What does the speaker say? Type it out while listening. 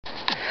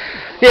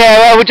Yeah,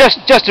 well, we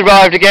just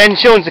arrived again.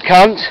 Sean's a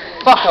cunt.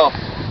 Fuck off.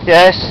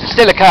 Yes,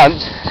 still a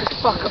cunt.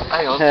 Fuck off.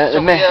 Hang on.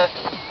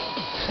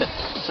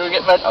 Shall we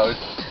get Mentos?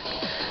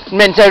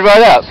 Mentos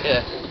right up?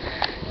 Yeah.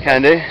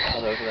 Can do.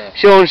 Oh, over there.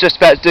 Sean's just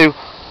about to do.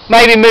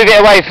 Maybe move it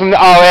away from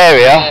our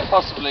area. Yeah,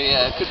 possibly.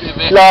 Yeah, it could be a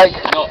bit. Like,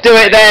 do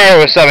it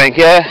there or something.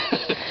 Yeah.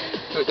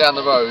 Do it down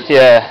the road.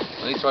 Yeah.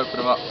 I need to open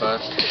them up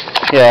first.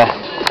 Yeah.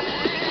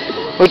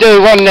 We'll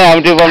do one now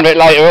and do one a bit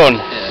later on.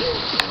 Yeah.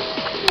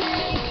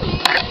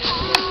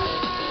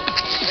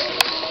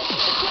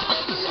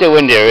 Still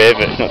windier here,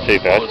 but it's not too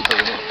bad.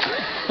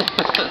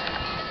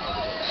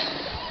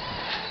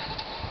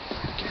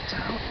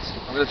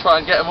 I'm going to try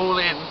and get them all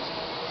in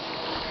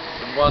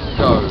one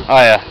go.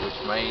 Oh yeah. Which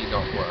may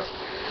not work.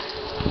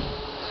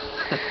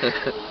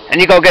 And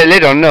you got to get the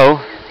lid on,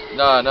 no?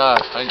 No, I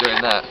ain't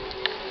doing that.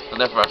 I'll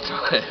never have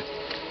time.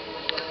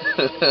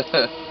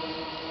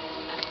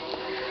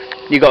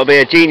 You got to be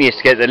a genius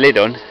to get the lid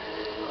on.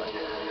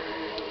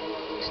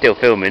 Still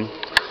filming.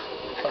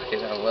 Fucking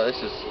hell, well this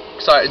is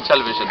exciting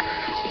television.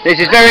 This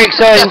is very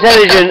exciting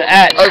television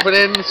at...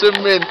 Opening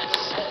some mints.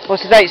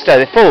 What's the date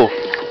today? The 4th?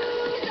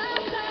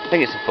 I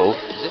think it's the 4th.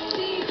 Is it?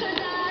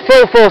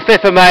 4th or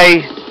 5th of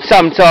May,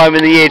 sometime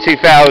in the year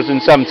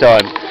 2000,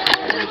 sometime.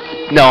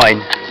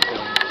 9.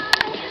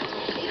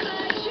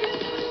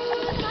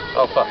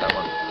 Oh fuck that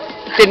one.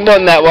 Didn't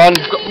want that one.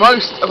 We've got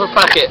most of a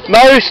packet.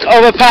 Most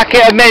of a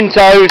packet of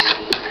Mentos.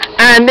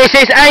 And this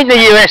ain't the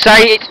USA,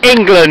 it's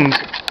England.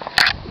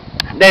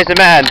 There's the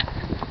man.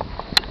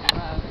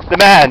 The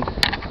man.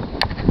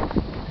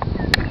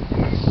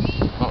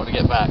 I want to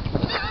get back.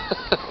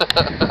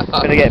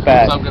 I'm gonna get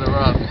back. So I'm gonna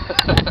run.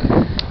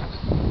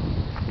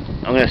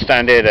 I'm gonna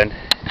stand here then.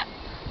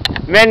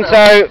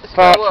 Mento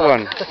part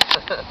 1.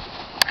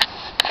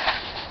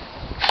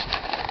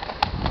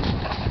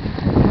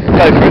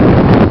 Go for it.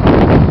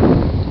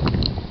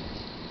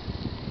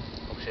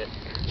 Oh shit.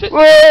 Shit.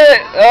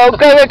 Wait! Oh,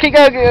 go, keep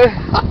going.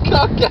 I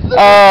can't get them.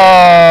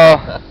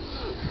 Oh.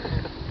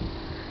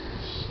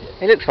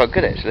 He looks quite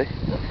good actually.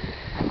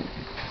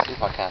 See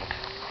if I can.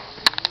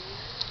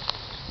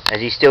 Is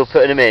he still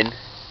putting them in?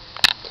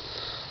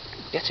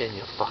 Get in,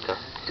 you fucker.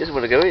 He doesn't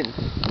want to go in.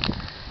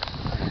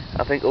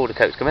 I think all the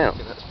coats come out. I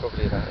think that's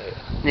probably about it.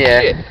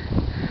 Yeah. Shit.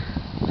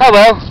 Oh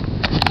well.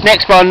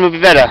 Next one will be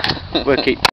better. We'll keep.